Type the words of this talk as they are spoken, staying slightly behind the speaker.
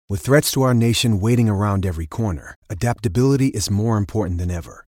With threats to our nation waiting around every corner, adaptability is more important than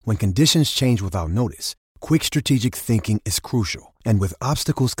ever. When conditions change without notice, quick strategic thinking is crucial. And with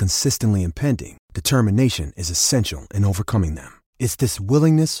obstacles consistently impending, determination is essential in overcoming them. It's this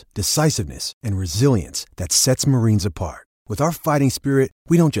willingness, decisiveness, and resilience that sets Marines apart. With our fighting spirit,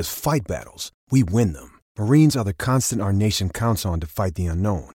 we don't just fight battles, we win them. Marines are the constant our nation counts on to fight the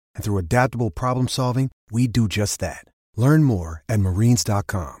unknown. And through adaptable problem solving, we do just that. Learn more at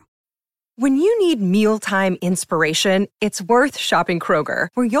marines.com. When you need mealtime inspiration, it's worth shopping Kroger,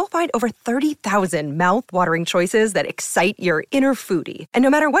 where you'll find over 30,000 mouth-watering choices that excite your inner foodie. And no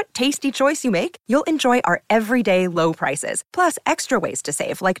matter what tasty choice you make, you'll enjoy our everyday low prices, plus extra ways to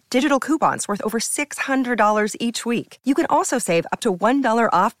save, like digital coupons worth over $600 each week. You can also save up to $1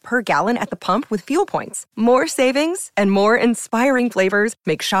 off per gallon at the pump with fuel points. More savings and more inspiring flavors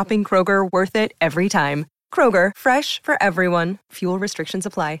make shopping Kroger worth it every time. Kroger, fresh for everyone. Fuel restrictions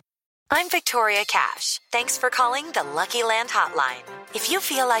apply. I'm Victoria Cash. Thanks for calling the Lucky Land Hotline. If you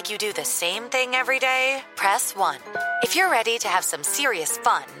feel like you do the same thing every day, press 1. If you're ready to have some serious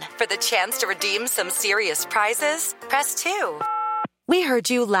fun for the chance to redeem some serious prizes, press 2. We heard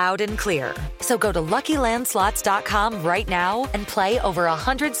you loud and clear. So go to LuckyLandSlots.com right now and play over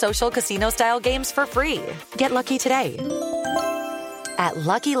 100 social casino-style games for free. Get lucky today at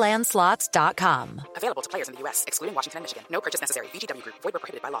LuckyLandSlots.com. Available to players in the U.S., excluding Washington and Michigan. No purchase necessary. VGW Group. Void where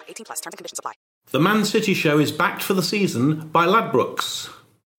prohibited by law. 18+. Terms and conditions apply. The Man City Show is backed for the season by Ladbrokes.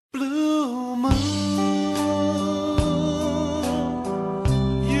 Blue moon,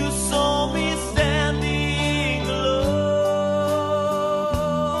 you saw me standing alone.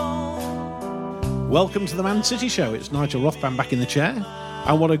 Welcome to the Man City Show. It's Nigel Rothband back in the chair.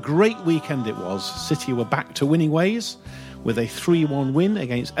 And what a great weekend it was. City were back to winning ways with a 3-1 win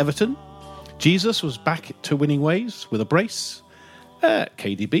against Everton. Jesus was back to winning ways with a brace.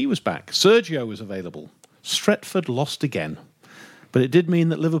 KDB was back. Sergio was available. Stretford lost again. But it did mean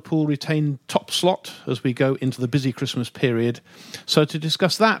that Liverpool retained top slot as we go into the busy Christmas period. So to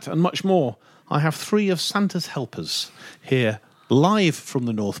discuss that and much more, I have 3 of Santa's helpers here live from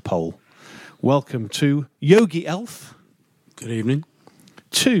the North Pole. Welcome to Yogi Elf. Good evening.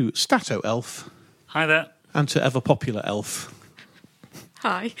 To Stato Elf. Hi there. And to ever-popular Elf.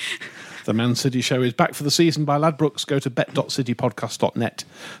 Hi. The Man City Show is back for the season by Ladbrokes. Go to bet.citypodcast.net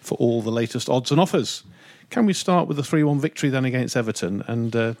for all the latest odds and offers. Can we start with the 3-1 victory then against Everton?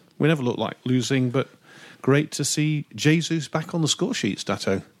 And we never looked like losing, but great to see Jesus back on the score sheet,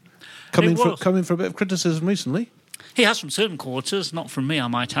 Stato. Coming for a bit of criticism recently. He has from certain quarters, not from me, I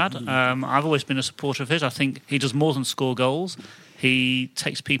might add. I've always been a supporter of his. I think he does more than score goals. He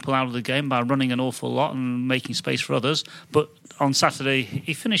takes people out of the game by running an awful lot and making space for others. But on Saturday,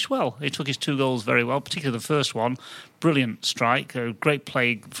 he finished well. He took his 2 goals very well, particularly the first one. Brilliant strike, a great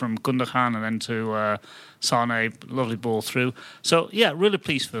play from Gundogan and then to Sane, lovely ball through. So, yeah, really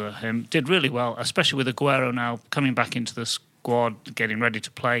pleased for him. Did really well, especially with Aguero now coming back into the squad, getting ready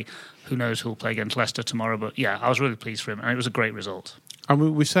to play. Who knows who'll play against Leicester tomorrow. But, yeah, I was really pleased for him, and it was a great result. I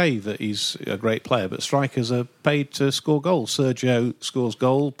mean, we say that he's a great player, but strikers are paid to score goals. Sergio scores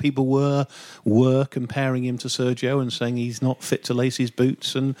goal. People were comparing him to Sergio and saying he's not fit to lace his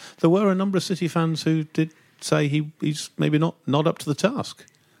boots. And there were a number of City fans who did say he's maybe not up to the task.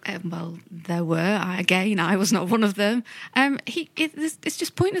 Well, there were. I was not one of them. It's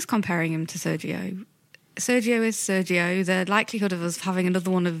just pointless comparing him to Sergio. Sergio is Sergio. The likelihood of us having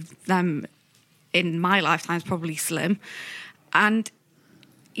another one of them in my lifetime is probably slim. And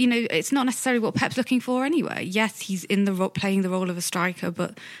you know, it's not necessarily what Pep's looking for anyway. Yes, he's in the playing the role of a striker,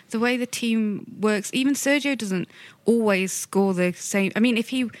 but the way the team works, even Sergio doesn't always score the same. I mean, if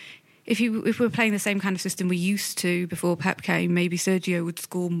we were playing the same kind of system we used to before Pep came, maybe Sergio would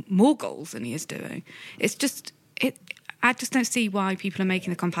score more goals than he is doing. I just don't see why people are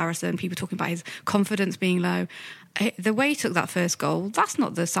making the comparison. People talking about his confidence being low. The way he took that first goal, that's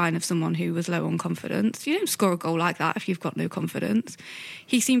not the sign of someone who was low on confidence. You don't score a goal like that if you've got no confidence.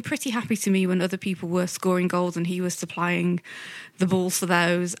 He seemed pretty happy to me when other people were scoring goals and he was supplying the balls for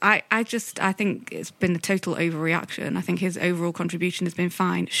those. I think it's been a total overreaction. I think his overall contribution has been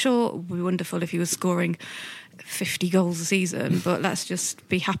fine. Sure, it would be wonderful if he was scoring 50 goals a season, but let's just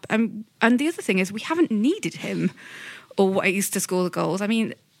be happy. And the other thing is we haven't needed him always to score the goals. I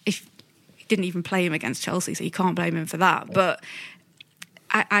mean, if he didn't even play him against Chelsea, so you can't blame him for that. But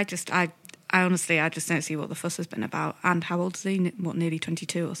I honestly just don't see what the fuss has been about. And how old is he? What, nearly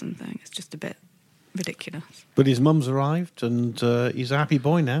 22 or something? It's just a bit ridiculous. But his mum's arrived, and he's a happy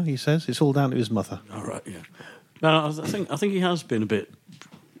boy now. He says it's all down to his mother. All right, yeah. No, I think he has been a bit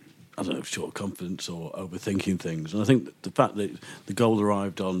I don't know, short of confidence or overthinking things. And I think the fact that the goal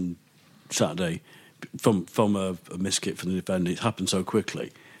arrived on Saturday from a miskick from the defender, it happened so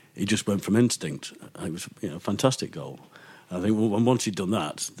quickly. He just went from instinct. It was a fantastic goal. I think once he'd done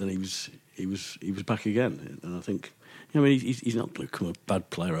that, then he was back again. And I think, he's not become a bad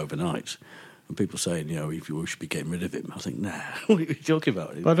player overnight. And people saying, if we should be getting rid of him, I think, nah, what are you talking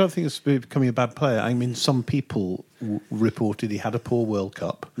about? But I don't think it's becoming a bad player. I mean, some people reported he had a poor World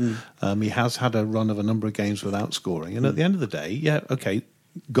Cup. He has had a run of a number of games without scoring. And at the end of the day,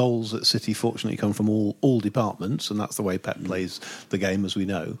 goals at City fortunately come from all departments, and that's the way Pep plays the game, as we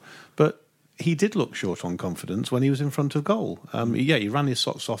know. But he did look short on confidence when he was in front of goal. He ran his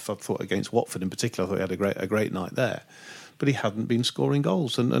socks off, I thought, against Watford in particular. I thought he had a great night there. But he hadn't been scoring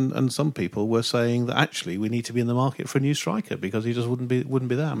goals, and some people were saying that actually we need to be in the market for a new striker because he just wouldn't be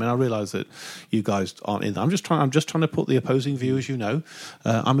there. I mean, I realise that you guys aren't in there. I'm just trying to put the opposing view, as you know.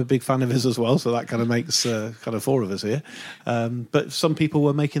 I'm a big fan of his as well, so that kind of makes kind of four of us here. But some people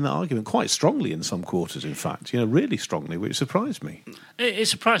were making that argument quite strongly in some quarters. In fact, really strongly, which surprised me. It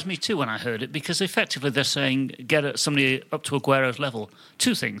surprised me too when I heard it, because effectively they're saying get somebody up to Aguero's level.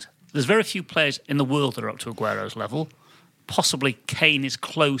 Two things: there's very few players in the world that are up to Aguero's level. Possibly Kane is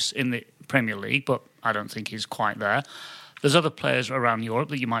close in the Premier League, but I don't think he's quite there. There's other players around Europe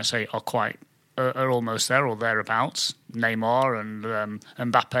that you might say are almost there or thereabouts. Neymar and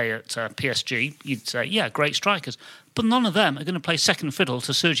Mbappe at PSG. You'd say, yeah, great strikers. But none of them are going to play second fiddle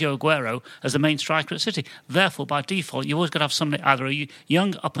to Sergio Aguero as the main striker at City. Therefore, by default, you've always got to have somebody, either a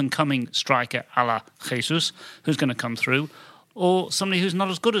young up-and-coming striker a la Jesus, who's going to come through, or somebody who's not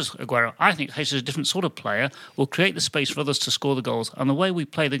as good as Aguero. I think Jesus is a different sort of player, will create the space for others to score the goals. And the way we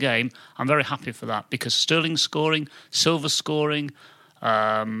play the game, I'm very happy for that, because Sterling's scoring, Silva's scoring,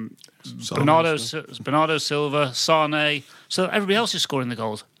 Bernardo Silva, Sane, so everybody else is scoring the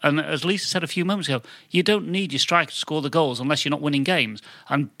goals. And as Lisa said a few moments ago, you don't need your striker to score the goals unless you're not winning games.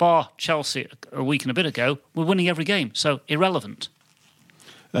 And bar Chelsea a week and a bit ago, we're winning every game, so irrelevant.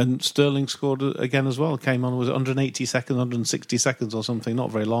 And Sterling scored again as well. Came on, was it 180 seconds, 160 seconds or something,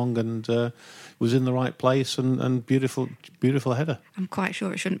 not very long, and was in the right place and beautiful header. I'm quite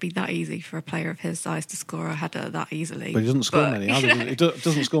sure it shouldn't be that easy for a player of his size to score a header that easily. But he doesn't score many either. He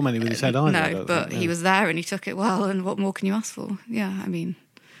doesn't score many with his head either. No, but he was there and he took it well, and what more can you ask for? Yeah, I mean...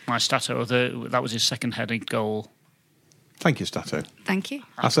 My Stato, that was his second heading goal. Thank you, Stato. Thank you.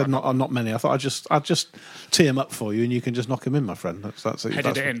 I said not many. I thought I'd just tee him up for you, and you can just knock him in, my friend. That's it.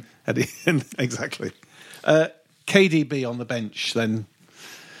 Headed it in. Headed in, exactly. KDB on the bench, then.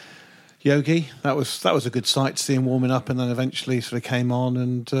 Yogi, that was a good sight to see him warming up, and then eventually sort of came on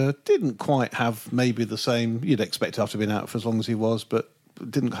and didn't quite have maybe the same. You'd expect after being out for as long as he was, but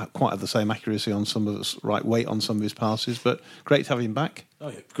didn't quite have the same accuracy on some of his right weight on some of his passes. But great to have him back. Oh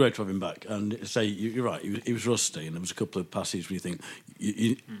yeah, great to have him back. And you're right, he was rusty, and there was a couple of passes where you think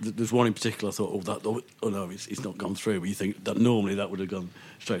there's one in particular I thought, oh no, it's not gone through. But you think that normally that would have gone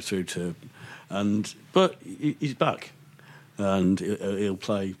straight through to, but he's back, and he'll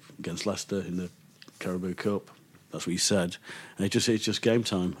play against Leicester in the Carabao Cup. That's what he said, and it's just game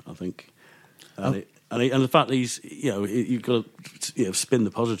time, I think. And the fact that you've got to spin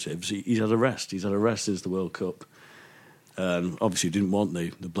the positives. He's had a rest. He's had a rest since the World Cup. Obviously, didn't want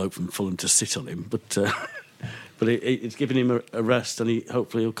the bloke from Fulham to sit on him, but it's given him a rest, and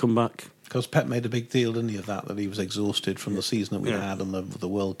hopefully he'll come back. Because Pep made a big deal, didn't he, of that he was exhausted from the season that we had and the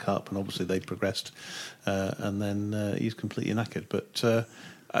World Cup, and obviously they progressed, and then he's completely knackered. But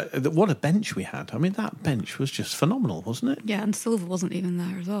what a bench we had. I mean, that bench was just phenomenal, wasn't it? Yeah, and Silva wasn't even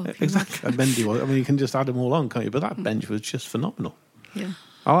there as well. Exactly. And Mendy was. I mean, you can just add them all on, can't you? But that bench was just phenomenal. Yeah.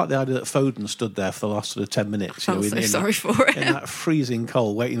 I like the idea that Foden stood there for the last sort of 10 minutes. I felt sorry for it. In that freezing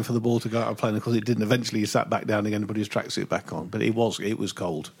cold, waiting for the ball to go out of play. And of course, it didn't. Eventually, he sat back down again and put his tracksuit back on. But it was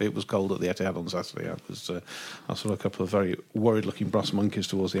cold. It was cold at the Etihad on Saturday. I saw a couple of very worried-looking brass monkeys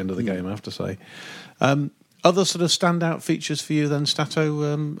towards the end of the game, I have to say. Other sort of standout features for you then,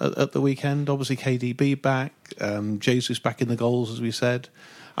 Stato, at the weekend? Obviously, KDB back, Jesus back in the goals, as we said.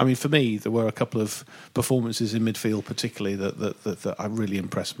 I mean, for me, there were a couple of performances in midfield, particularly that really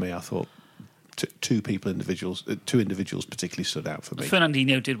impressed me. I thought two individuals particularly stood out for me.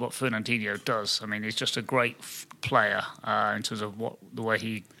 Fernandinho did what Fernandinho does. I mean, he's just a great player in terms of the way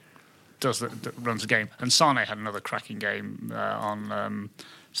he runs the game. And Sane had another cracking game on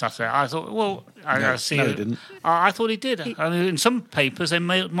Saturday. I thought, he didn't. I thought he did. I mean, in some papers, they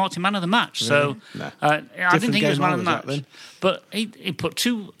marked him man of the match. So I didn't think he was man of the match. But he put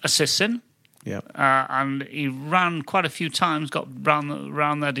 2 assists in. Yeah. And he ran quite a few times, got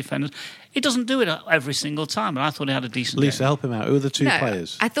round their defenders. He doesn't do it every single time, but I thought he had a decent Lisa, game. help him out. Who are the two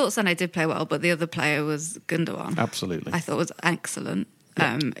players? I thought Sané did play well, but the other player was Gundogan. Absolutely. I thought was excellent.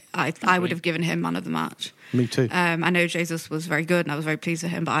 I would have given him man of the match. Me too. I know Jesus was very good, and I was very pleased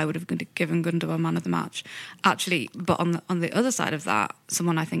with him, but I would have given Gundogan man of the match. Actually, but on the other side of that,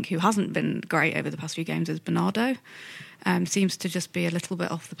 someone I think who hasn't been great over the past few games is Bernardo. Seems to just be a little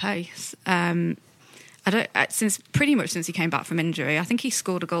bit off the pace. Since he came back from injury, I think he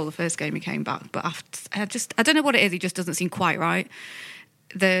scored a goal the first game he came back, but I don't know what it is. He just doesn't seem quite right.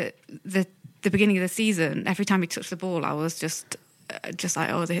 The beginning of the season, every time he touched the ball, I was just like,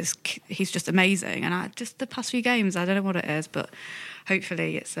 oh, he's just amazing. And just the past few games, I don't know what it is, but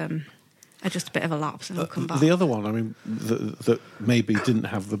hopefully it's just a bit of a lapse and he'll come back. The other one, I mean, that maybe didn't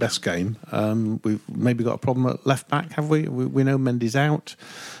have the best game. We've maybe got a problem at left back, have we? We know Mendy's out.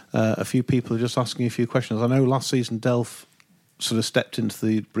 A few people are just asking a few questions. I know last season Delph sort of stepped into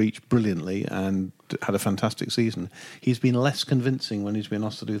the breach brilliantly and had a fantastic season. He's been less convincing when he's been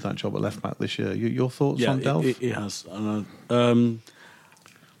asked to do that job at left back this year. Your thoughts on Delph? He has.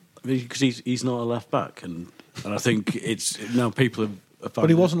 Because he's not a left back, and I think it's now people have. But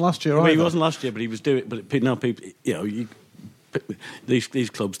he wasn't last year either. Well, he wasn't last year, but he was doing. But now people, these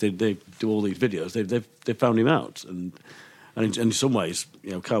clubs they do all these videos. They've found him out, and in some ways,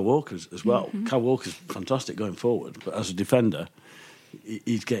 Kyle Walker as well. Mm-hmm. Kyle Walker's fantastic going forward, but as a defender,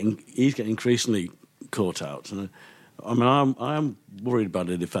 he's getting increasingly caught out. And I mean, I am worried about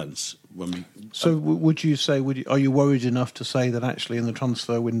the defence when we. So, would you say? Are you worried enough to say that actually in the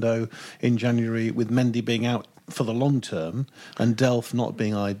transfer window in January, with Mendy being out for the long term and Delph not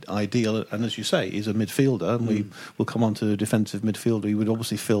being ideal, and as you say, he's a midfielder, and we will come on to a defensive midfielder, he would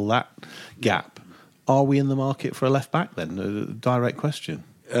obviously fill that gap. Are we in the market for a left back then? A direct question.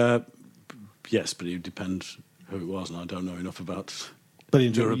 Yes, but it depends who it was, and I don't know enough about. But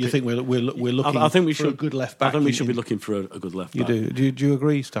you think we're looking? I think we for should a good left back. I think we should be looking for a good left back. You do? Do you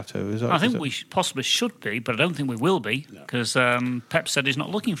agree, Stato? I think we possibly should be, but I don't think we will be because Pep said he's not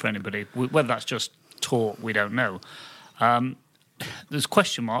looking for anybody. Whether that's just talk, we don't know. There's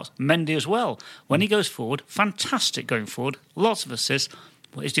question marks. Mendy as well. When he goes forward, fantastic going forward, lots of assists.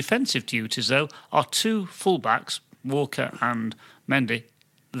 Well, his defensive duties, though, are two fullbacks, Walker and Mendy.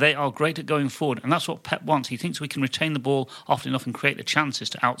 They are great at going forward, and that's what Pep wants. He thinks we can retain the ball often enough and create the chances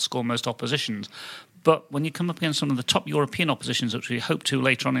to outscore most oppositions. But when you come up against some of the top European oppositions, which we hope to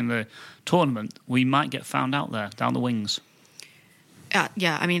later on in the tournament, we might get found out there, down the wings.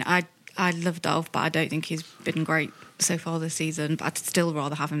 Yeah, I mean, I love Delph, but I don't think he's been great so far this season. But I'd still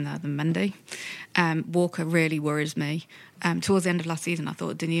rather have him there than Mendy. Walker really worries me. Towards the end of last season, I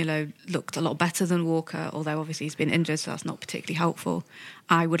thought Danilo looked a lot better than Walker, although obviously he's been injured, so that's not particularly helpful.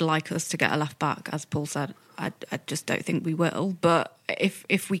 I would like us to get a left back, as Paul said. I just don't think we will. But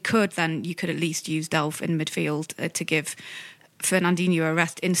if we could, then you could at least use Delph in midfield to give Fernandinho a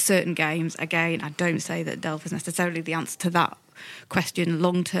rest in certain games. Again, I don't say that Delph is necessarily the answer to that question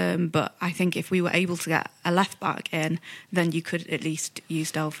long term, but I think if we were able to get a left back in, then you could at least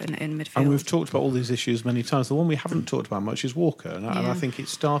use Delph in midfield. And we've talked about all these issues many times. The one we haven't talked about much is Walker, and I think it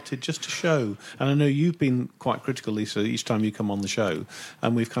started just to show, and I know you've been quite critical, Lisa, each time you come on the show,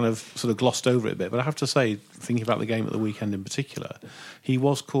 and we've kind of sort of glossed over it a bit, but I have to say, thinking about the game at the weekend in particular, he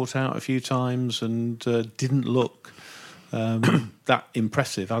was caught out a few times and didn't look that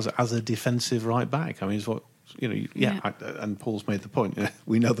impressive as a defensive right back. I mean, it's what and Paul's made the point.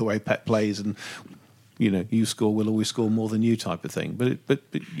 We know the way Pep plays, and you score, we'll always score more than you, type of thing. But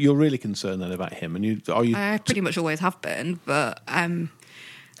you're really concerned then about him, and I pretty much always have been. But I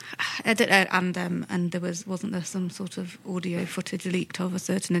did, and there wasn't there some sort of audio footage leaked of a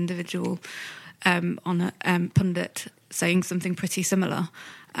certain individual on a pundit saying something pretty similar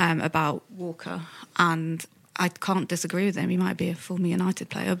about Walker, and I can't disagree with him. He might be a former United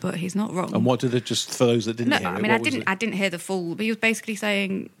player, but he's not wrong. And what did it, just for those that didn't hear it? I didn't hear the full, but he was basically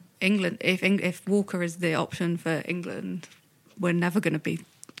saying England, if Walker is the option for England, we're never going to be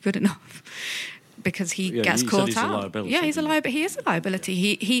good enough because he gets caught he's out. A liability, he's a liability. He is a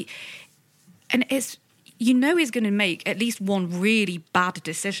liability. And it's, he's going to make at least one really bad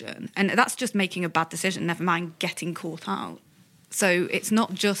decision, and that's just making a bad decision, never mind getting caught out. So it's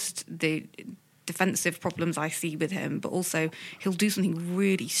not just the defensive problems I see with him, but also he'll do something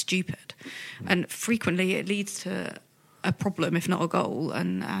really stupid, and frequently it leads to a problem, if not a goal.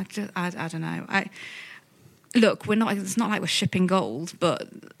 And I don't know. Look, we're not. It's not like we're shipping goals, but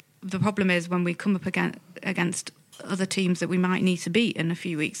the problem is when we come up against other teams that we might need to beat in a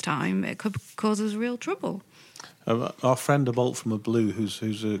few weeks' time, it could cause us real trouble. Our friend A Bolt from a Blue,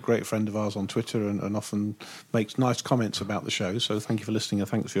 who's a great friend of ours on Twitter and often makes nice comments about the show, so thank you for listening and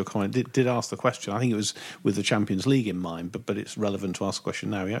thanks for your comment, did ask the question. I think it was with the Champions League in mind, but it's relevant to ask the question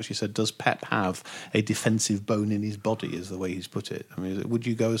now. He actually said, does Pep have a defensive bone in his body, is the way he's put it. I mean, would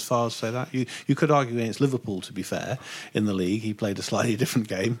you go as far as say that? You could argue against Liverpool, to be fair, in the league. He played a slightly different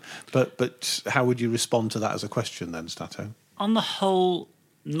game, but how would you respond to that as a question then, Stato? On the whole,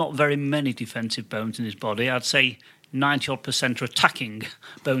 not very many defensive bones in his body. I'd say 90% are attacking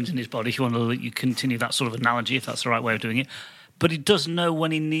bones in his body, if you want to continue that sort of analogy, if that's the right way of doing it. But he does know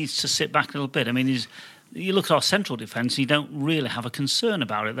when he needs to sit back a little bit. I mean, you look at our central defence, you don't really have a concern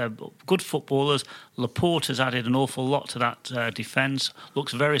about it. They're good footballers. Laporte has added an awful lot to that defence.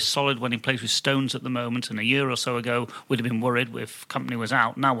 Looks very solid when he plays with Stones at the moment. And a year or so ago, we'd have been worried if Company was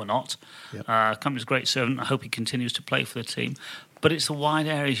out. Now we're not. Yep. Company's a great servant. I hope he continues to play for the team. But it's the wide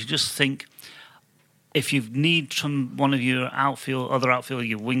areas. You just think, if you need one of your other outfield,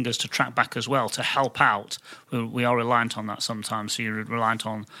 your wingers to track back as well to help out, we are reliant on that sometimes. So you're reliant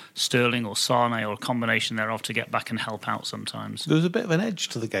on Sterling or Sane or a combination thereof to get back and help out sometimes. There was a bit of an edge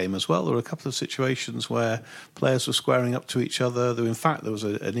to the game as well. There were a couple of situations where players were squaring up to each other. In fact, there was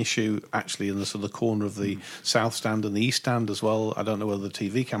an issue actually in the sort of corner of the south stand and the east stand as well. I don't know whether the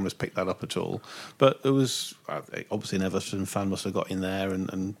TV cameras picked that up at all. But there was, obviously an Everton fan must have got in there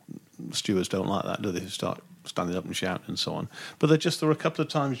and stewards don't like that, do they? Start standing up and shouting and so on. But there were a couple of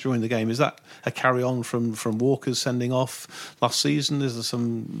times during the game. Is that a carry-on from Walker's sending off last season? Is there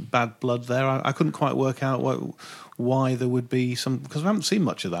some bad blood there? I couldn't quite work out why there would be some, because we haven't seen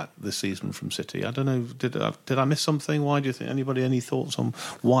much of that this season from City. I don't know, did I miss something? Why do you think, any thoughts on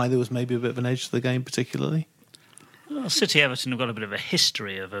why there was maybe a bit of an edge to the game particularly? Well, City Everton have got a bit of a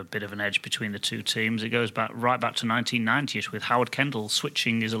history of a bit of an edge between the two teams. It goes right back to 1990ish with Howard Kendall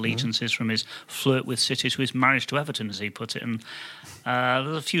switching his allegiances from his flirt with City to his marriage to Everton, as he put it. And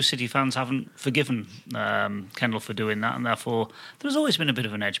there's a few City fans haven't forgiven Kendall for doing that, and therefore there's always been a bit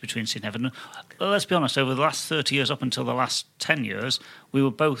of an edge between City and Everton. Well, let's be honest, over the last 30 years, up until the last 10 years, we were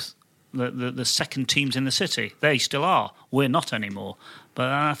both the second teams in the city. They still are. We're not anymore. But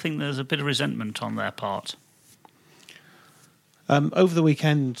I think there's a bit of resentment on their part. Over the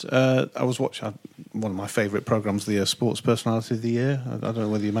weekend, I was watching one of my favourite programmes of the year, Sports Personality of the Year. I don't know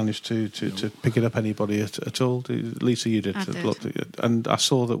whether you managed to pick it up, anybody at all. Lisa, you did. I did. And I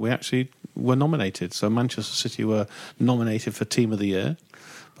saw that we actually were nominated. So Manchester City were nominated for Team of the Year.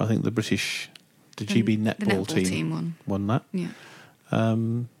 I think the GB netball team won that. Yeah.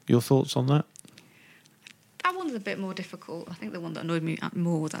 Your thoughts on that? That one's a bit more difficult. I think the one that annoyed me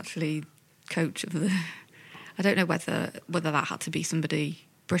more was actually coach of the... I don't know whether that had to be somebody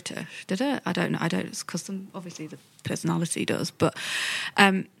British, did it? I don't know. Because obviously the personality does, but.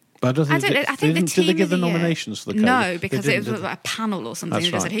 But I think the team did they give the nominations for the coach? No, because it was a panel or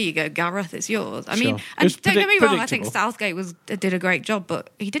something. They said, "Here you go, Gareth, it's yours." I mean, and don't get me wrong. I think Southgate did a great job, but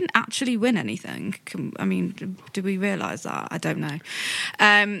he didn't actually win anything. I mean, do we realise that? I don't know.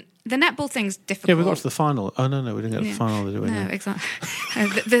 The netball thing's difficult. Yeah, we got to the final. Oh, no, we didn't get to the final, did we? No, exactly.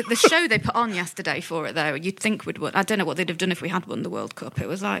 The show they put on yesterday for it, though, you'd think we'd won. I don't know what they'd have done if we had won the World Cup. It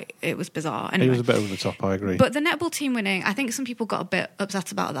was bizarre. Anyway. It was a bit over the top, I agree. But the netball team winning, I think some people got a bit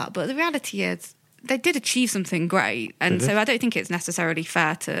upset about that. But the reality is, they did achieve something great. And so I don't think it's necessarily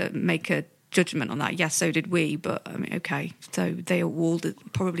fair to make a judgment on that. Yes, so did we, but I mean, okay. So they are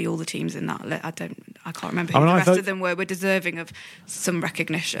probably all the teams in that. I can't remember who the rest of them were deserving of some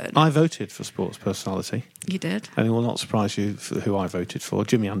recognition. I voted for Sports Personality. You did, and it will not surprise you who I voted for.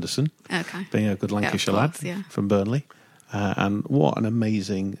 Jimmy Anderson, okay, being a good Lancashire lad from Burnley, and what an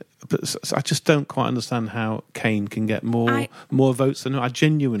amazing. But I just don't quite understand how Kane can get more votes than I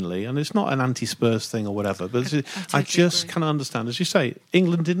genuinely, and it's not an anti-Spurs thing or whatever, but I just cannot understand. As you say,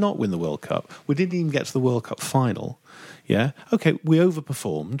 England did not win the World Cup. We didn't even get to the World Cup final. Yeah, okay, we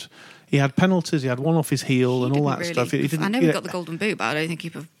overperformed. He had penalties. He had one off his heel and all that stuff. He didn't. I know he got the Golden Boot, but I don't think he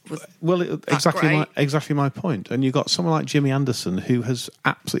was. Well, exactly my point. And you've got someone like Jimmy Anderson, who has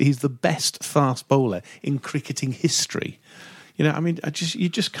he's the best fast bowler in cricketing history. You know, I mean, you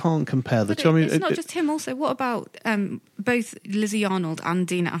just can't compare the two. I mean, it's not just him. Also, what about both Lizzie Arnold and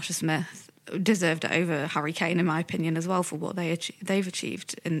Dina Asher-Smith deserved it over Harry Kane, in my opinion, as well, for what they've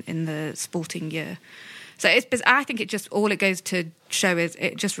achieved in the sporting year. So I think all it goes to show is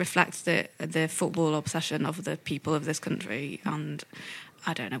it just reflects the football obsession of the people of this country, and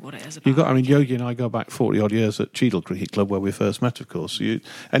I don't know what it is about. Yogi and I go back 40-odd years at Cheadle Cricket Club, where we first met, of course.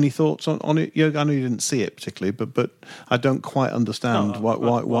 Any thoughts on it, Yogi? I know you didn't see it particularly, but I don't quite understand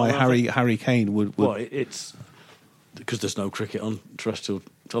why Harry Kane would... Well, it's because there's no cricket on terrestrial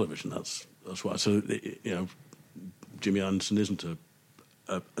television. That's why. So, Jimmy Anderson isn't a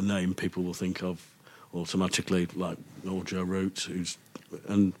name people will think of automatically, like old Joe Root,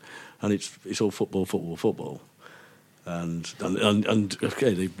 and it's all football, and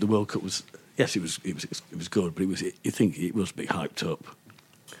okay, the World Cup was, yes, it was good, but you think it was a bit hyped up,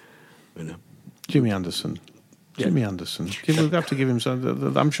 you know. Jimmy Anderson. Jimmy Anderson. We'll have to give him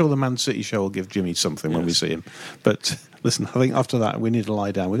some. I'm sure the Man City show will give Jimmy something when we see him. But listen, I think after that we need to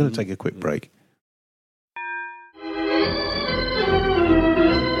lie down. We're going to take a quick break.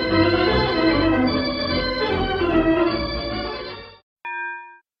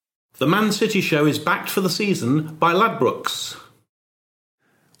 The Man City show is backed for the season by Ladbrokes.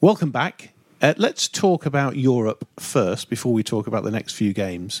 Welcome back. Let's talk about Europe first before we talk about the next few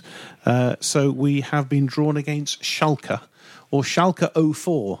games. So we have been drawn against Schalke, or Schalke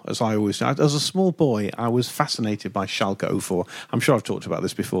 04, as I always say. As a small boy, I was fascinated by Schalke 04. I'm sure I've talked about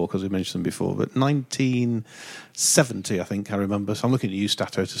this before because we mentioned them before, but 1970, I think I remember. So I'm looking at you,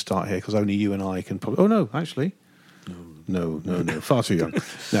 Stato, to start here because only you and I can probably... Oh, no, actually... No, far too young.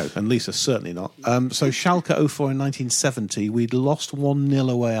 No, and Lisa, certainly not. So Schalke 04 in 1970, we'd lost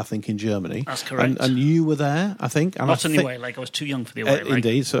 1-0 away, I think, in Germany. That's correct. And you were there, I think. And not in the away leg, I was too young for the away leg.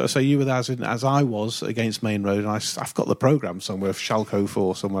 Indeed, so you were there as I was against Main Road, and I've got the programme somewhere of Schalke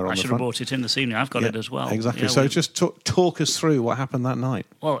 04 somewhere on the front. I should have brought it in this evening, I've got it as well. Exactly, so just talk us through what happened that night.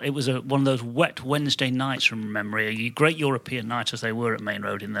 Well, it was one of those wet Wednesday nights from memory, a great European night as they were at Main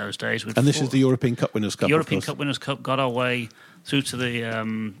Road in those days. And this is the European Cup Winners' Cup, European Cup Winners' Cup, got our way through to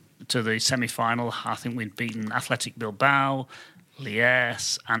the semi-final. I think we'd beaten Athletic Bilbao,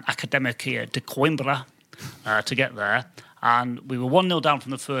 Liège and Académica de Coimbra to get there. And we were 1-0 down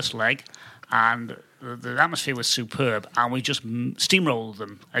from the first leg, and the atmosphere was superb, and we just steamrolled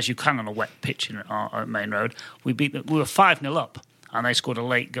them, as you can on a wet pitch at Main Road. We were 5-0 up, and they scored a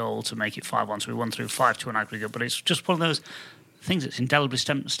late goal to make it 5-1, so we won through 5-2 on aggregate. But it's just one of those things that's indelibly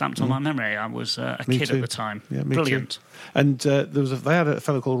stamped on my memory. I was a kid at the time. Yeah, brilliant. Too. And they had a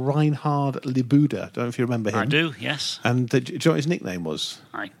fellow called Reinhard Libuda. Don't know if you remember him. I do, yes. And do you know what his nickname was?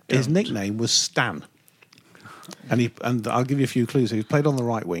 His nickname was Stan. And I'll give you a few clues. He played on the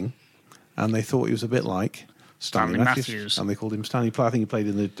right wing, and they thought he was a bit like Stanley Matthews. And they called him Stanley. I think he played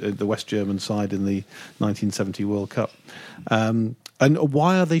in the West German side in the 1970 World Cup. And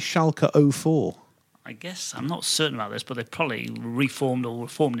why are they Schalke 04? I guess, I'm not certain about this, but they probably reformed in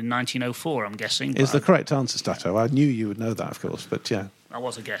 1904, I'm guessing. Is the correct answer, Stato? I knew you would know that, of course, but yeah. That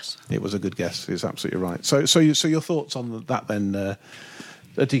was a guess. It was a good guess, it's absolutely right. So your thoughts on that then,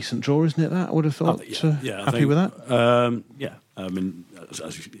 a decent draw, isn't it, that? I would have thought. Happy with that? Yeah, I mean,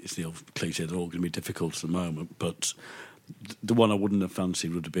 it's the old cliche, they're all going to be difficult at the moment, but the one I wouldn't have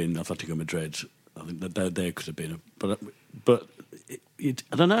fancied would have been Atletico Madrid. I think that there could have been but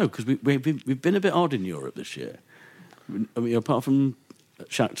I don't know, because we've been a bit odd in Europe this year. I mean, apart from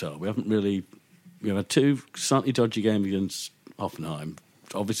Shakhtar, we had two slightly dodgy games against Hoffenheim,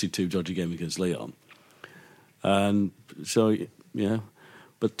 obviously two dodgy games against Lyon, and so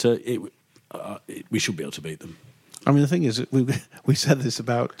but we should be able to beat them. I mean, the thing is, we said this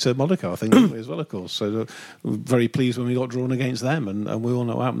about Monaco, I think, didn't we, as well, of course. So we're very pleased when we got drawn against them, and we all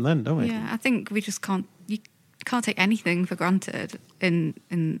know what happened then, don't we? Yeah, I think we just can't. You can't take anything for granted in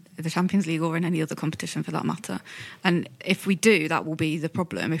the Champions League or in any other competition for that matter. And if we do, that will be the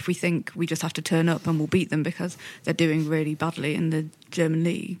problem. If we think we just have to turn up and we'll beat them because they're doing really badly in the German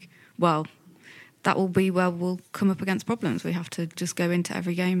league, well, that will be where we'll come up against problems. We have to just go into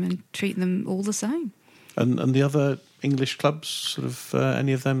every game and treat them all the same. And the other English clubs, sort of,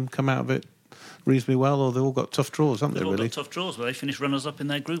 any of them come out of it reasonably well, or they've all got tough draws, haven't they, really? They've all got tough draws, but they finished runners-up in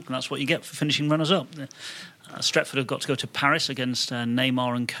their group, and that's what you get for finishing runners-up. Stretford have got to go to Paris against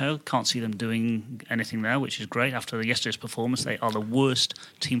Neymar and co. Can't see them doing anything there, which is great. After yesterday's performance, they are the worst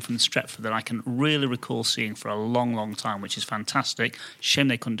team from Stretford that I can really recall seeing for a long, long time, which is fantastic. Shame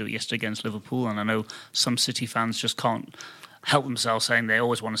they couldn't do it yesterday against Liverpool, and I know some City fans just can't help themselves saying they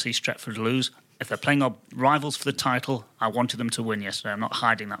always want to see Stretford lose. If they're playing our rivals for the title, I wanted them to win yesterday. I'm not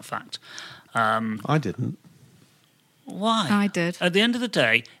hiding that fact. I didn't. Why? I did. At the end of the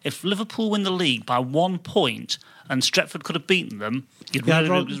day, if Liverpool win the league by 1 point and Stretford could have beaten them, you'd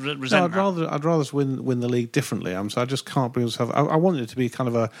resent that. I'd rather us win the league differently. So I just can't bring myself. I wanted it to be kind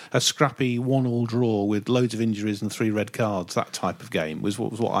of a scrappy 1-1 draw with loads of injuries and 3 red cards. That type of game was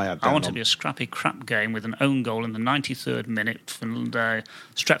what I had. I want it to be a scrappy crap game with an own goal in the 93rd minute and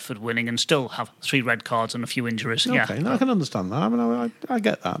Stretford winning and still have 3 red cards and a few injuries. Okay, yeah. No, I can understand that. I mean, I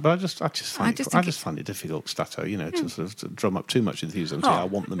get that, but I just find it difficult, Stato. To sort of to drum up too much enthusiasm. I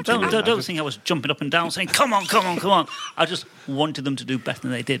want them to. Don't think I was jumping up and down saying, "Come on, come on, come on." I just wanted them to do better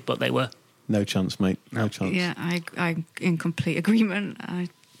than they did, but they were No chance, mate. No chance. Yeah, I'm in complete agreement.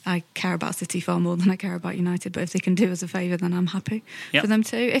 I care about City far more than I care about United, but if they can do us a favour, then I'm happy for them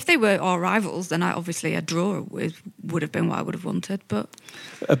too. If they were our rivals, then obviously a draw would have been what I would have wanted. But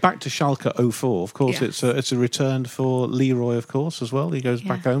back to Schalke 04, of course, yes. it's a return for Leroy, of course, as well. He goes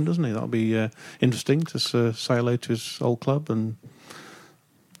back home, doesn't he? That'll be interesting to say hello to his old club and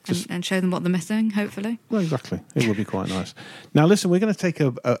show them what they're missing, hopefully. Well, exactly. It would be quite nice. Now, listen, we're going to take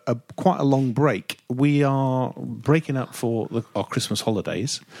a quite a long break. We are breaking up for our Christmas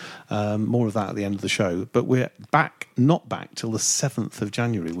holidays. More of that at the end of the show. But we're not back till the 7th of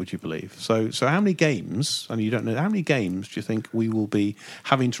January, would you believe? So how many games, and you don't know, how many games do you think we will be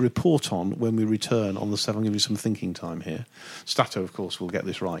having to report on when we return on the 7th? I'll give you some thinking time here. Stato, of course, will get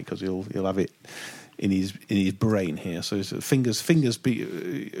this right because he'll have it in his brain here. So fingers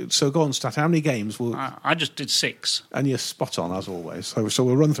be. So go on, Stat. How many games will? I just did 6, and you're spot on as always. So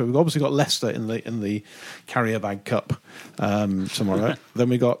we'll run through. We've obviously got Leicester in the Carrier Bag Cup tomorrow. Then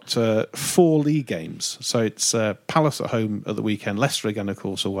we got 4 league games. So it's Palace at home at the weekend, Leicester again, of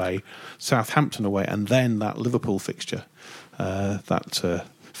course, away, Southampton away, and then that Liverpool fixture, that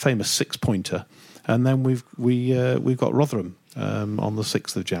famous 6-pointer. And then we've got Rotherham on the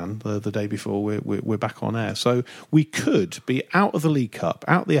 6th of Jan, the day before we're back on air. So we could be out of the League Cup,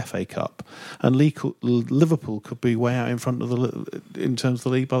 out of the FA Cup, and Liverpool could be way out in front of in terms of the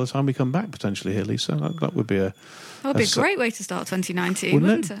league by the time we come back potentially here, Lisa. That would be a great way to start 2019,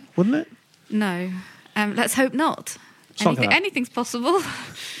 wouldn't it? Wouldn't it? No, let's hope not. Anything's possible.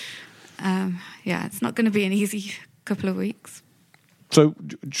 It's not going to be an easy couple of weeks. So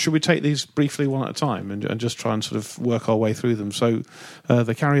should we take these briefly one at a time and just try and sort of work our way through them? So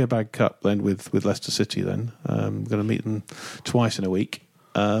the Carrier Bag Cup then with Leicester City then. Going to meet them twice in a week.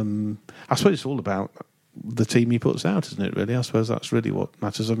 I suppose it's all about the team he puts out, isn't it, really? I suppose that's really what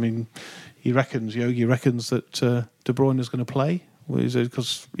matters. I mean, Yogi reckons that De Bruyne is going to play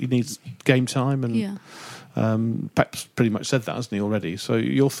because he needs game time and... Pep's pretty much said that, hasn't he, already? So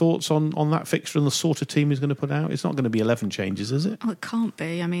your thoughts on that fixture and the sort of team he's going to put out? It's not going to be 11 changes, is it? Oh, it can't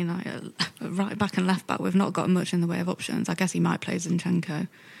be. I mean, right back and left back, we've not got much in the way of options. I guess he might play Zinchenko.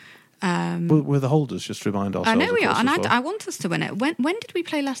 We're the holders, just to remind ourselves. I know we are, and well. I want us to win it. When did we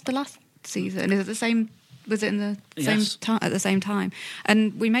play Leicester last season? Is it the same? Was it in the same time at the same time?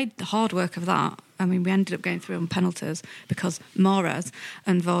 And we made hard work of that. I mean, we ended up going through on penalties because Mahrez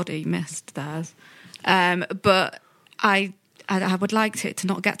and Vardy missed theirs. But I would like it to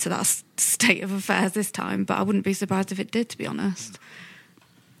not get to that state of affairs this time, but I wouldn't be surprised if it did, to be honest.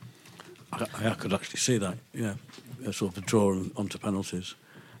 I could actually see that, a sort of a draw onto penalties.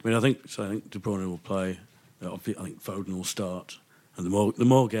 I mean, I think De Bruyne will play. I think Foden will start, and the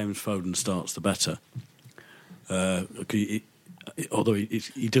more games Foden starts, the better. Although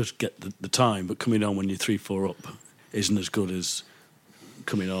he does get the time, but coming on when you're 3-4 up isn't as good as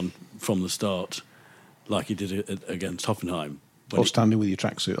coming on from the start, like he did against Hoffenheim. Or standing with your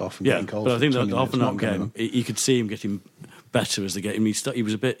tracksuit off and getting cold. But I think that the Hoffenheim game, you could see him getting better as the game.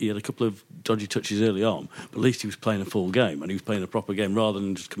 He had a couple of dodgy touches early on, but at least he was playing a full game and he was playing a proper game rather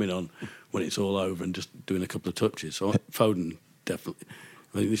than just coming on when it's all over and just doing a couple of touches. So Foden definitely.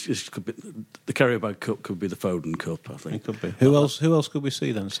 I think this could be the Carrier Bag Cup. Could be the Foden Cup. I think it could be. Who else could we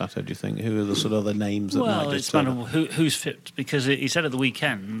see then, Sato? Do you think? Who are the sort of other names that might? Well, it's a matter of who's fit, because he said at the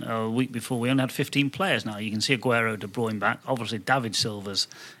weekend, a week before, we only had 15 players. Now you can see Aguero, De Bruyne back. Obviously, David Silva's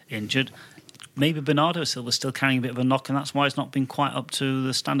injured. Maybe Bernardo Silva's still carrying a bit of a knock, and that's why it's not been quite up to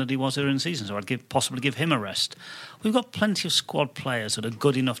the standard he was earlier in the season. So I'd possibly give him a rest. We've got plenty of squad players that are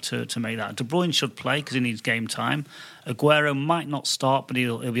good enough to make that. De Bruyne should play because he needs game time. Aguero might not start, but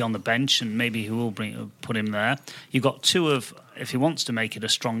he'll be on the bench, and maybe he will put him there. You've got two of, if he wants to make it a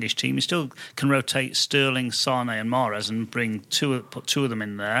strongish team, he still can rotate Sterling, Sane and Mahrez and put two of them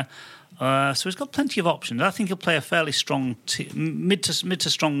in there. So he's got plenty of options. I think he'll play a fairly strong mid to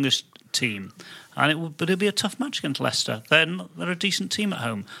strongest team, and it'll be a tough match against Leicester. They're a decent team at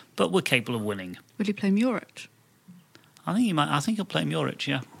home, but we're capable of winning. Will he play Muric? I think he might. I think he'll play Muric.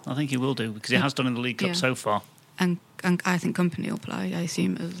 Yeah, I think he will do because he has done in the League Cup so far. And I think Company will play. I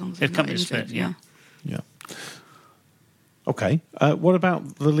assume as long as he's not injured. Yeah. Okay. What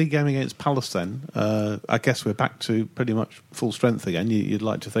about the league game against Palace then? I guess we're back to pretty much full strength again. You'd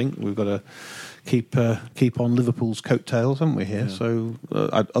like to think we've got to keep on Liverpool's coattails, haven't we here? Yeah. So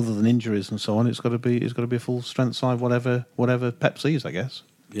other than injuries and so on, it's got to be a full strength side, whatever Pep sees, I guess.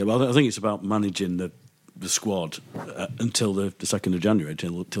 Yeah, well, I think it's about managing the squad until the 2nd of January,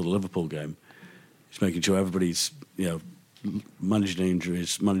 till the Liverpool game. It's making sure everybody's managing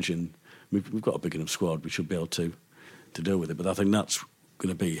injuries, managing. We've got a big enough squad. We should be able to deal with it. But I think that's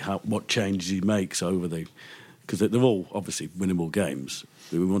going to be, what changes he makes over because they're all obviously winnable games.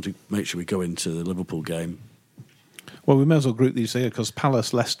 We want to make sure we go into the Liverpool game. Well, we may as well group these here because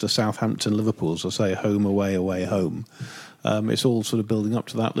Palace, Leicester, Southampton, Liverpool, as I say, home, away, home. It's all sort of building up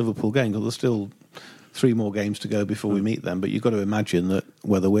to that Liverpool game because there's still 3 more games to go before we meet them. But you've got to imagine that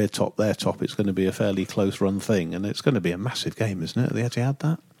whether we're top, they're top, it's going to be a fairly close-run thing. And it's going to be a massive game, isn't it? Have they actually had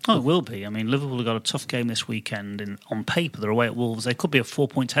that? Oh, it will be. I mean, Liverpool have got a tough game this weekend. On paper, they're away at Wolves. They could be 4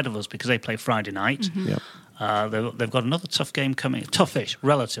 points ahead of us because they play Friday night. Mm-hmm. Yep. They've got another tough game coming. Toughish,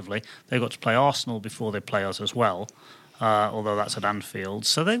 relatively. They've got to play Arsenal before they play us as well, although that's at Anfield.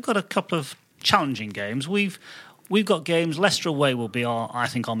 So they've got a couple of challenging games. We've got games. Leicester away will be, I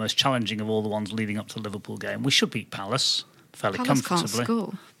think, our most challenging of all the ones leading up to the Liverpool game. We should beat Palace fairly comfortably. Can't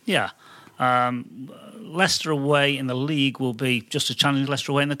score. Yeah. Leicester away in the league will be just as challenging as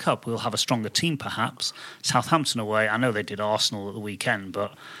Leicester away in the Cup. We'll have a stronger team, perhaps. Southampton away, I know they did Arsenal at the weekend,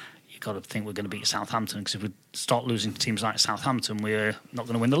 but you've got to think we're going to beat Southampton because if we start losing to teams like Southampton, we're not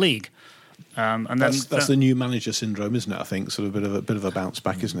going to win the league. And that's then the new manager syndrome, isn't it? I think sort of a bit of a bounce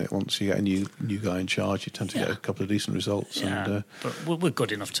back, isn't it? Once you get a new guy in charge, you tend to get a couple of decent results. Yeah, and, but we're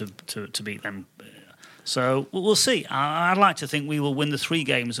good enough to beat them. So we'll see. I'd like to think we will win the 3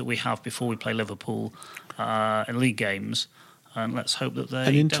 games that we have before we play Liverpool in league games, and let's hope that they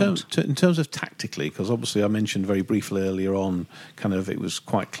don't. In terms of tactically, because obviously I mentioned very briefly earlier on, kind of it was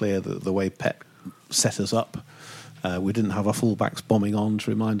quite clear that the way Pep set us up, we didn't have our fullbacks bombing on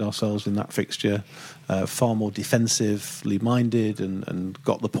to remind ourselves in that fixture, far more defensively minded and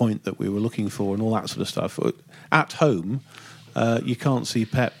got the point that we were looking for and all that sort of stuff. At home, you can't see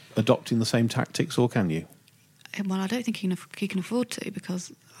Pep adopting the same tactics, or can you? Well, I don't think he can afford to,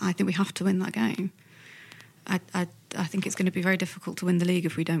 because I think we have to win that game. I think it's going to be very difficult to win the league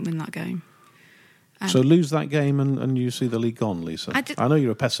if we don't win that game. So lose that game and you see the league gone, Lisa. I know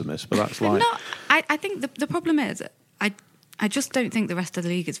you're a pessimist, but that's like... No, I think the problem is I just don't think the rest of the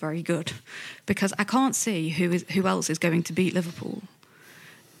league is very good, because I can't see who else is going to beat Liverpool,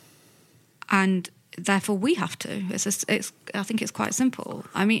 and therefore we have to. I think it's quite simple.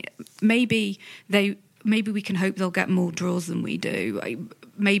 I mean, maybe we can hope they'll get more draws than we do.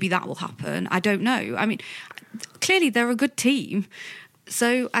 Maybe that will happen. I don't know. I mean, clearly they're a good team,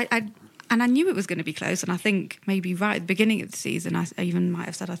 so I knew it was going to be close, and I think maybe right at the beginning of the season I even might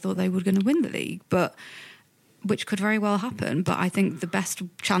have said I thought they were going to win the league, but which could very well happen. But I think the best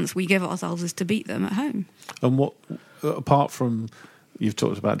chance we give ourselves is to beat them at home. And what, apart from, you've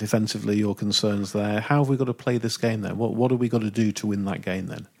talked about defensively, your concerns there, how have we got to play this game then? What have we got to do to win that game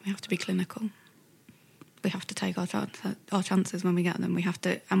then? We have to be clinical. We have to take our chances when we get them. We have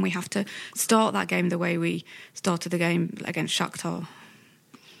to start that game the way we started the game against Shakhtar,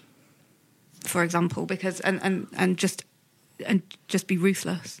 for example, because and just be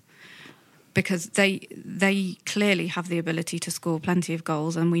ruthless, because they clearly have the ability to score plenty of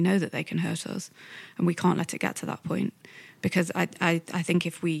goals, and we know that they can hurt us, and we can't let it get to that point. Because I think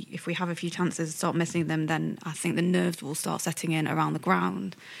if we have a few chances and start missing them, then I think the nerves will start setting in around the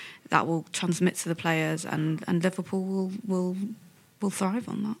ground. That will transmit to the players, and Liverpool will thrive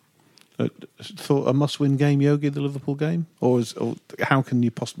on that. Thought a must-win game, Yogi, the Liverpool game? Or how can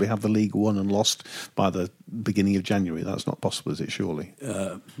you possibly have the league won and lost by the beginning of January? That's not possible, is it, surely?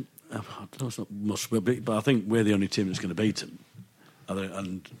 That's not must-win, but I think we're the only team that's going to beat them.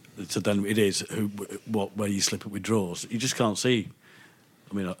 And so then it is where you slip up with draws. You just can't see.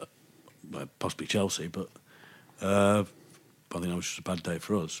 I mean, possibly Chelsea, but I think that was just a bad day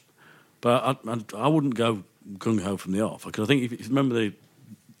for us. But I wouldn't go gung-ho from the off, because I think if you remember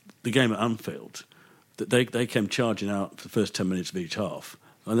the game at Anfield, that they came charging out for the first 10 minutes of each half,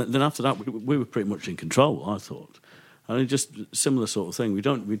 and then after that we were pretty much in control, I thought. And just similar sort of thing. We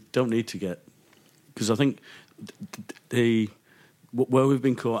don't need to get, because I think where we've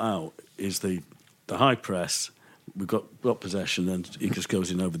been caught out is the high press. We've got possession, and he just goes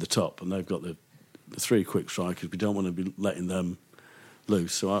in over the top, and they've got the 3 quick strikers. We don't want to be letting them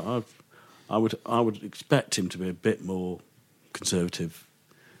loose. So I would expect him to be a bit more conservative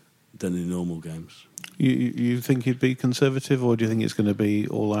than in normal games. You think he'd be conservative, or do you think it's going to be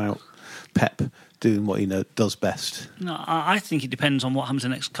all out Pep doing what he does best? No, I think it depends on what happens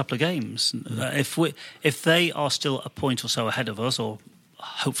in the next couple of games. If they are still a point or so ahead of us, or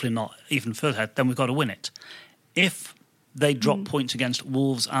hopefully not even further ahead, then we've got to win it. If they drop points against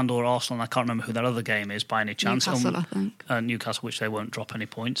Wolves and or Arsenal, and I can't remember who that other game is by any chance. Newcastle, I think. Newcastle, which they won't drop any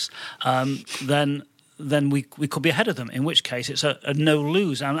points. Then we could be ahead of them, in which case it's a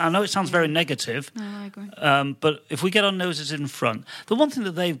no-lose. And I know it sounds very negative, no, I agree. But if we get our noses in front... The one thing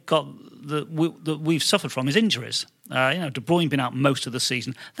that they've got that we've suffered from is injuries. De Bruyne been out most of the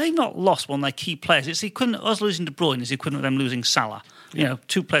season. They've not lost one of their key players. It's the equivalent. Us losing De Bruyne is the equivalent of them losing Salah.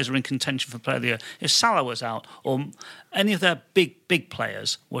 Two players are in contention for Player of the Year. If Salah was out, or any of their big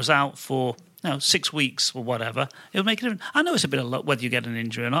players was out for 6 weeks or whatever, it would make a difference. I know it's a bit of luck whether you get an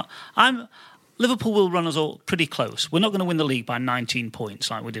injury or not. Liverpool will run us all pretty close. We're not going to win the league by 19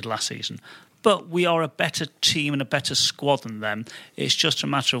 points like we did last season. But we are a better team and a better squad than them. It's just a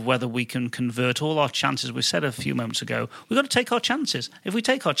matter of whether we can convert all our chances. We said a few moments ago, we've got to take our chances. If we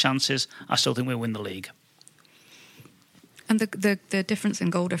take our chances, I still think we'll win the league. And the difference in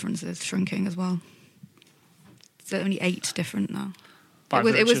goal difference is shrinking as well. It's only 8 different now.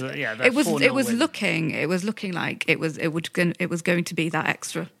 It was looking like it was going to be that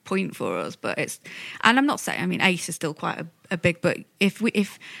extra point for us, but and I'm not saying, 8 is still quite a big, but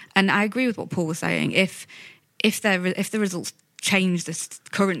and I agree with what Paul was saying, if the results change this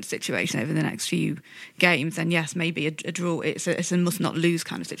current situation over the next few games, then yes, maybe a draw, it's a must not lose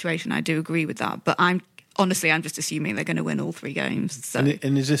kind of situation. I do agree with that, but I'm just assuming they're going to win all 3 games. So.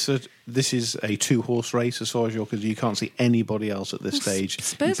 And is this a 2-horse race as far as because you can't see anybody else at this stage?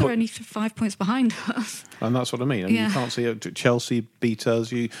 Spurs are only 5 points behind us, and that's what I mean. And you can't see Chelsea beat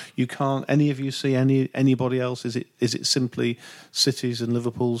us. You can't. Any of you see anybody else? Is it simply City's and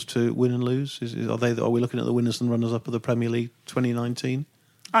Liverpool's to win and lose? Are we looking at the winners and runners up of the Premier League 2019?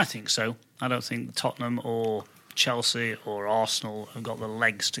 I think so. I don't think Tottenham or Chelsea or Arsenal have got the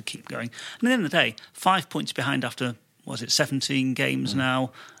legs to keep going. And at the end of the day, 5 points behind after, 17 games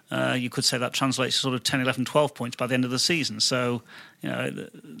now. You could say that translates to sort of 10, 11, 12 points by the end of the season. So,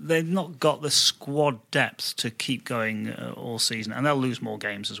 they've not got the squad depth to keep going all season, and they'll lose more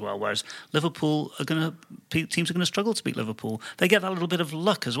games as well. Whereas teams are going to struggle to beat Liverpool. They get that little bit of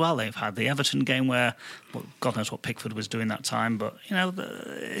luck as well. They've had the Everton game where, God knows what Pickford was doing that time, but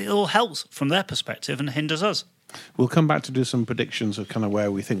it all helps from their perspective and hinders us. We'll come back to do some predictions of kind of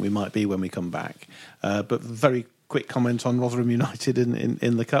where we think we might be when we come back. But very quick comment on Rotherham United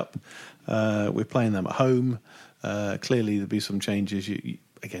in the Cup. We're playing them at home. Clearly there'll be some changes. You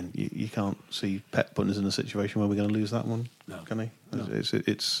can't see Pep putting us in a situation where we're going to lose that one, can he? No.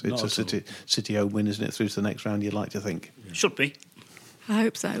 It's a City home win, isn't it? Through to the next round, you'd like to think. Yeah. Should be. I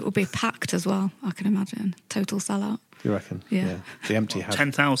hope so. It will be packed as well, I can imagine. Total sellout. You reckon? Yeah. The empty house.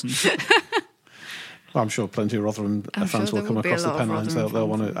 10,000. Well, I'm sure plenty of Rotherham fans will come across the Pennines. They'll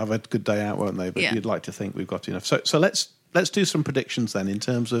want to have a good day out, won't they? But you'd like to think we've got enough. So let's do some predictions then in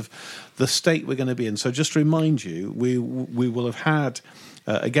terms of the state we're going to be in. So just to remind you, we will have had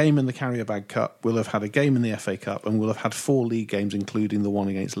a game in the Carrier Bag Cup, we'll have had a game in the FA Cup, and we'll have had 4 league games, including the one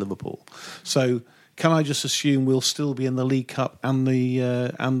against Liverpool. So can I just assume we'll still be in the League Cup and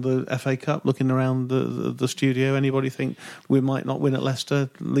the FA Cup? Looking around the studio, anybody think we might not win at Leicester?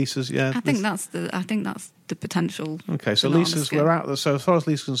 Lisa's, I think that's the potential. Okay, so Lisa's, we're out. So as far as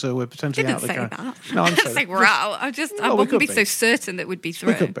Lisa's concerned, we're potentially out of the game. No, I'm saying we're out. I wouldn't be so certain that we'd be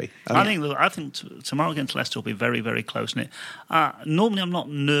through. We could be. I think tomorrow against Leicester will be very, very close. Normally, I'm not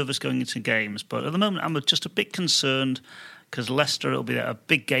nervous going into games, but at the moment, I'm just a bit concerned. Because Leicester, it'll be a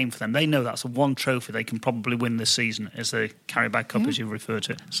big game for them. They know that's the one trophy they can probably win this season, is the Carrier Bag Cup, as you refer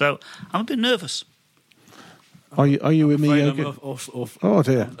to it. So I'm a bit nervous. Are you with me, Yogi? Oh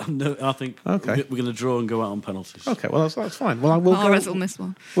dear. I think we're going to draw and go out on penalties. Okay, well that's fine. Well, we'll miss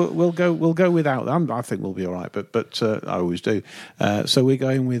one. We'll go without them. I think we'll be all right, but I always do. So we're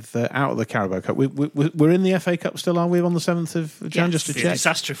going with out of the Carabao Cup. We're in the FA Cup still, are we? On the 7th of Jan, just to check.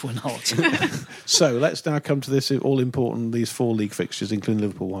 Disaster if we're not. So let's now come to this all important. These 4 league fixtures, including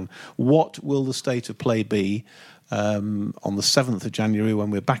Liverpool one. What will the state of play be? On the 7th of January,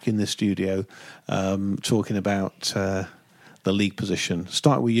 when we're back in this studio talking about the league position.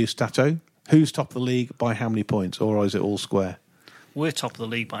 Start with you, Stato. Who's top of the league by how many points, or is it all square? We're top of the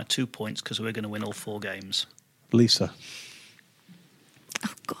league by 2 points because we're going to win all 4 games. Lisa.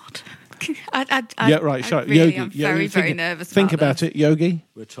 Oh, God. Yogi, I'm very nervous Think about it, Yogi.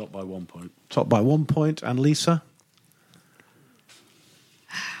 We're top by 1 point. Top by 1 point. And Lisa?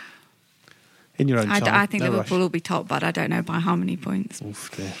 In your own time. I think Liverpool will be top, but I don't know by how many points.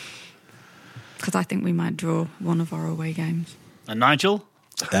 Oof, dear. Because I think we might draw one of our away games. And Nigel?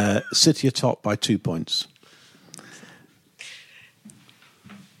 City are top by 2 points.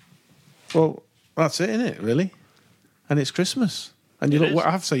 Well, that's it, isn't it, really? And it's Christmas. And I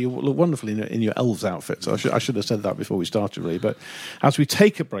have to say, you look wonderful in your elves outfit. So I should have said that before we started, really. But as we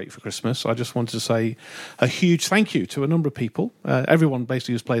take a break for Christmas, I just wanted to say a huge thank you to a number of people. Everyone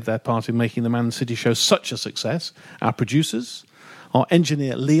basically who's played their part in making the Man City show such a success. Our producers, our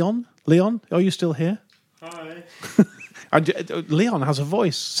engineer, Leon. Leon, are you still here? Hi. And Leon has a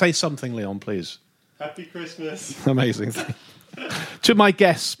voice. Say something, Leon, please. Happy Christmas. Amazing. To my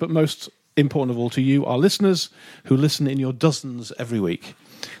guests, but most important of all to you, our listeners who listen in your dozens every week.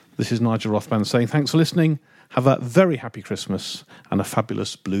 This is Nigel Rothband saying thanks for listening. Have a very happy Christmas and a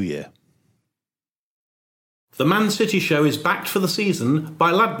fabulous Blue Year. The Man City Show is backed for the season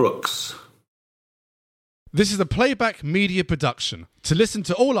by Ladbrokes. This is a Playback Media production. To listen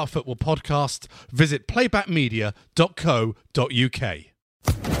to all our football podcasts, visit playbackmedia.co.uk.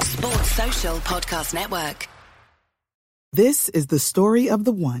 Sports Social Podcast Network. This is the story of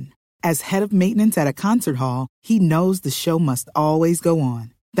the one. As head of maintenance at a concert hall, he knows the show must always go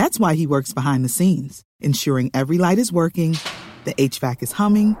on. That's why he works behind the scenes, ensuring every light is working, the HVAC is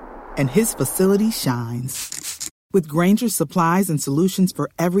humming, and his facility shines. With Grainger's supplies and solutions for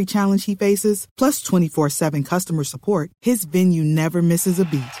every challenge he faces, plus 24/7 customer support, his venue never misses a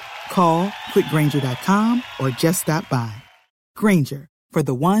beat. Call quickgrainger.com or just stop by. Grainger, for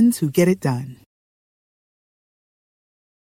the ones who get it done.